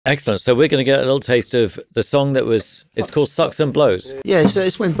Excellent. So we're going to get a little taste of the song that was, it's called Sucks and Blows. Yeah, so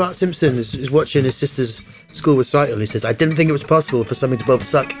it's when Bart Simpson is watching his sister's school recital and he says, I didn't think it was possible for something to both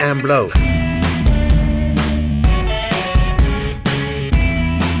suck and blow.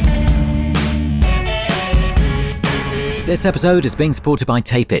 This episode is being supported by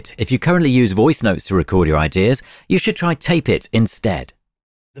Tape It. If you currently use voice notes to record your ideas, you should try Tape It instead.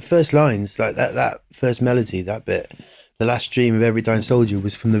 The first lines, like that first melody, that bit, the last dream of every dying soldier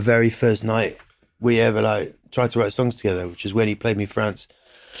was from the very first night we ever tried to write songs together, which is when he played me France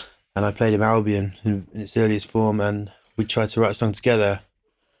and I played him Albion in its earliest form, and we tried to write a song together,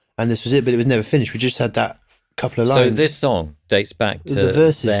 and this was it, but it was never finished. We just had that couple of lines. So this song dates back to the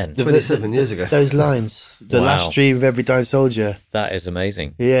verses, then. 27 years ago. Those lines, the last dream of every dying soldier. That is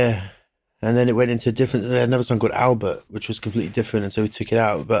amazing. Yeah. And then it went into another song called Albert, which was completely different, and so we took it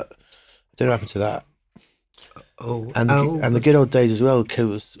out, but I don't know what happened to that. Oh, and the Good Old Days as well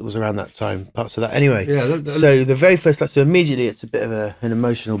was around that time, parts of that. Anyway, yeah, so the very first, so immediately it's a bit of an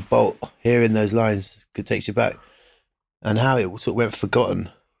emotional bolt hearing those lines. It takes you back, and how it sort of went forgotten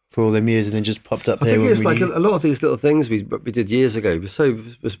for all them years and then just popped up here. I think it's like a lot of these little things we did years ago was so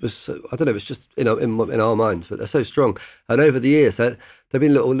I don't know, it's just in our minds, but they're so strong. And over the years, there've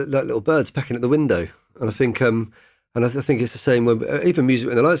been little birds pecking at the window, and I think. And I think it's the same when even Music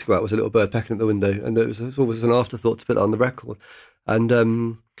When the Lights Go Out was a little bird pecking at the window, and it was always an afterthought to put it on the record. And there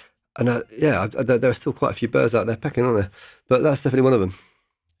are still quite a few birds out there pecking, aren't there? But that's definitely one of them.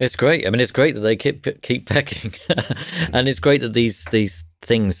 It's great. I mean, it's great that they keep pecking, and it's great that these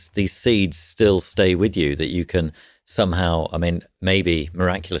things, these seeds, still stay with you. That you can somehow, I mean, maybe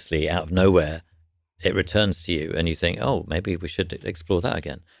miraculously out of nowhere, it returns to you and you think, oh, maybe we should explore that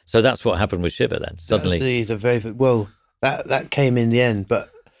again. So that's what happened with Shiver then. Suddenly, the very well that came in the end,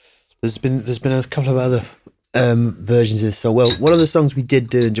 but there's been a couple of other versions of this song. Well, one of the songs we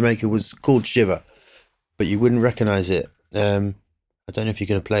did do in Jamaica was called Shiver, but you wouldn't recognise it. I don't know if you're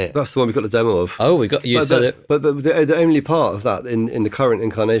going to play it. That's the one we got the demo of. Oh, we got you. But the only part of that in the current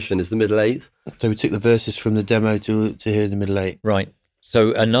incarnation is the middle eight. So we took the verses from the demo to hear the middle eight. Right.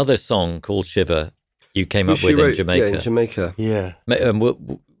 So another song called Shiver you came up with in Jamaica. Yeah, in Jamaica. Yeah.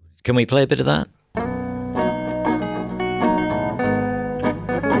 Can we play a bit of that?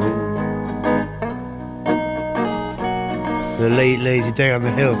 The late lazy day on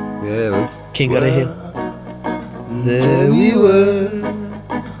the hill. Yeah, man. King got a hill. There we were,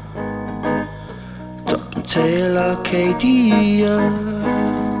 top and tail Arcadia.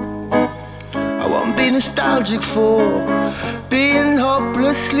 I won't be nostalgic for being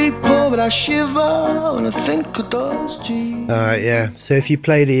hopelessly poor, but I shiver when I think of those G's. Alright, yeah. So if you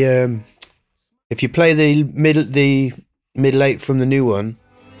play the middle eight from the new one,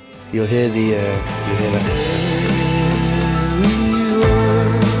 you'll hear that.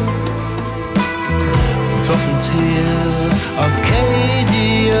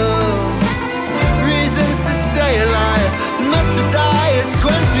 Arcadia, reasons to stay alive, not to die at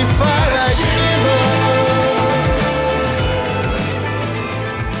 25. I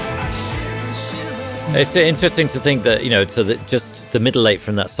shiver. It's interesting to think that, so that just the middle eight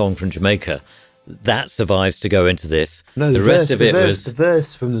from that song from Jamaica, that survives to go into this. No, the rest of it was the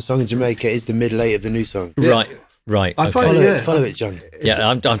verse from the song in Jamaica is the middle eight of the new song. Yeah. Right. I okay. Follow it, John. Yeah,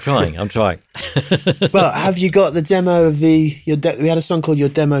 I'm trying. But have you got the demo of we had a song called Your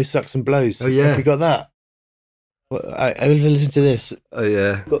Demo Sucks and Blows. Oh, yeah. Have you got that? Well, I will listen to this. Oh,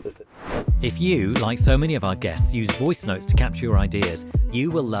 yeah. If you, like so many of our guests, use voice notes to capture your ideas,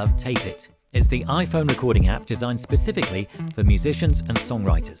 you will love Tape It. It's the iPhone recording app designed specifically for musicians and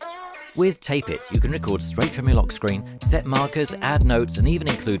songwriters. With Tape It, you can record straight from your lock screen, set markers, add notes, and even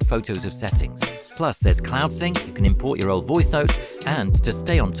include photos of settings. Plus, there's Cloud Sync, you can import your old voice notes, and to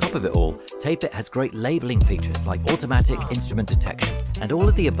stay on top of it all, Tape It has great labeling features like automatic instrument detection. And all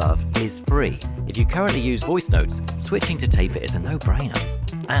of the above is free. If you currently use voice notes, switching to Tape It is a no-brainer.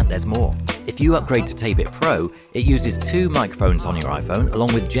 And there's more. If you upgrade to Tape It Pro, it uses 2 microphones on your iPhone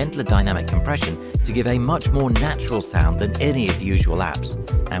along with gentler dynamic compression to give a much more natural sound than any of the usual apps.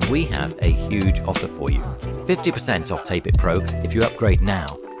 And we have a huge offer for you. 50% off Tape It Pro if you upgrade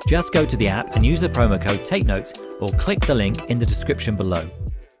now. Just go to the app and use the promo code TAPENOTES or click the link in the description below.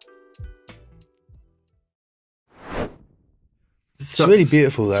 It's really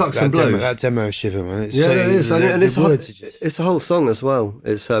beautiful, that demo of Shiver, man. It is. And it's a whole song as well.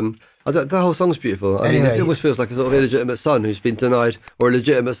 It's the whole song's beautiful. I mean, it almost feels like a sort of illegitimate son who's been denied, or a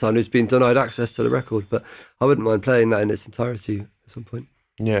legitimate son who's been denied access to the record. But I wouldn't mind playing that in its entirety at some point.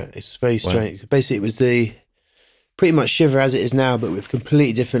 Yeah, it's very strange. Basically, it was pretty much Shiver as it is now, but with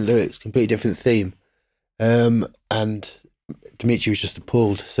completely different lyrics, completely different theme, and Dimitri was just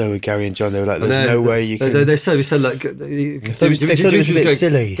appalled. So were Gary and John. They were like, "There's no way you can." They said like, they thought it was a bit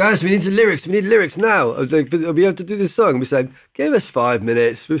silly. Guys, we need some lyrics. We need lyrics now. I was like, "Are we able to do this song?" We said, "Give us 5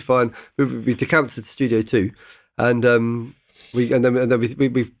 minutes. We're fine." We decamped to the studio too, and we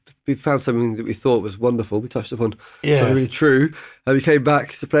found something that we thought was wonderful. We touched upon something really true, and we came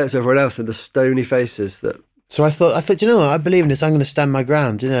back to play it to everyone else, and the stony faces that. So I thought, you know what? I believe in this. I'm going to stand my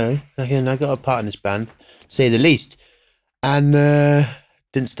ground. You know, I got a part in this band, to say the least. And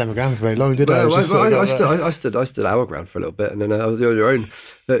didn't stand my ground for very long, did I? I stood our ground for a little bit, and then I was on your own.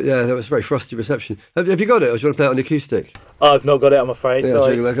 But yeah, that was a very frosty reception. Have you got it, or do you want to play it on the acoustic? I've not got it, I'm afraid. Yeah,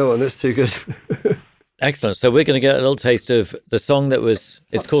 Sorry. Go on, that's too good. Excellent. So we're going to get a little taste of the song that was.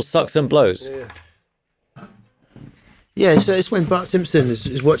 It's called "Sucks and Blows." Yeah, so it's when Bart Simpson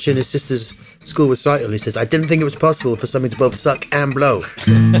is watching his sister's school recital. And he says, "I didn't think it was possible for something to both suck and blow."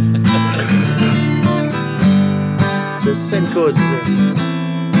 So same chords.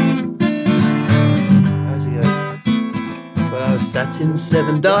 How's it going? Well, I was sat in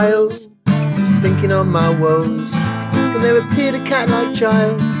 7 Dials, just thinking on my woes, when there appeared a cat-like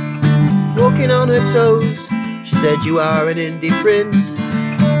child, walking on her toes. She said, "You are an indie prince,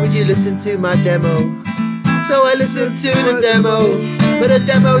 would you listen to my demo?" So I listened to the demo, but the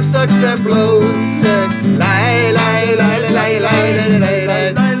demo sucks and blows. Lie, lie, lie, lie, lie,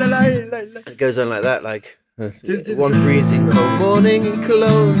 lie, lie, lie. It goes on like that, like one freezing cold morning in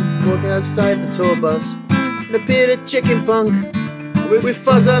Cologne, walking outside the tour bus, and appeared a chicken punk with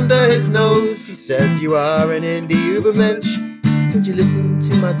fuzz under his nose. He said, "You are an indie Ubermensch, would you listen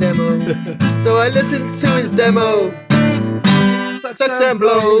to my demo?" So I listened to his demo. Sucks and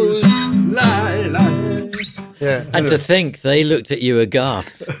blows. Lie, lie. Yeah. And to think they looked at you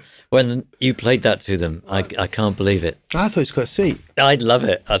aghast when you played that to them. I can't believe it. I thought it was quite sweet. I love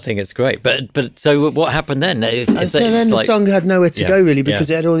it. I think it's great. But so what happened then? So then the song had nowhere to go really,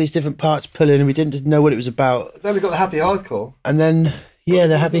 because it had all these different parts pulling and we didn't know what it was about. Then we got the happy hardcore. And then,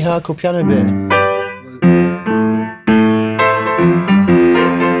 the happy hardcore piano bit.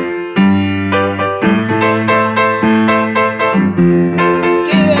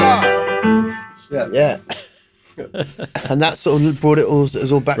 Yeah. And that sort of brought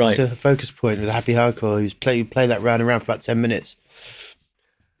us all back to a focus point with a happy hardcore. He was play that round and round for about 10 minutes.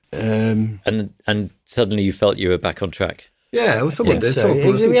 And suddenly you felt you were back on track. Yeah, well, someone did. So.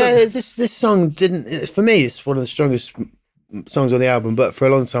 This song didn't. For me, it's one of the strongest songs on the album. But for a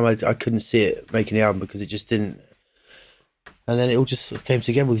long time, I couldn't see it making the album because it just didn't. And then it all just came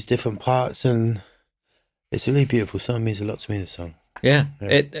together with these different parts, and it's a really beautiful song. It means a lot to me. This song. Yeah.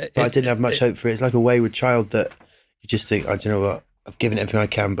 But I didn't have much hope for it. It's like a wayward child that you just think, I don't know what, I've given everything I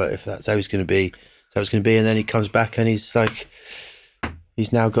can, but if that's how he's going to be, that's how it's going to be. And then he comes back and he's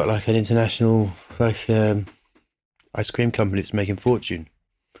now got like an international ice cream company that's making fortune.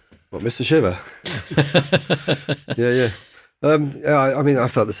 What, Mr. Shiver? Yeah. I mean, I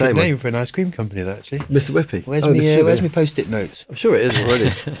felt the same. Good name for an ice cream company, that actually. Mr. Whippy. Where's my post-it notes? I'm sure it is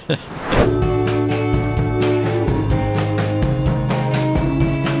already.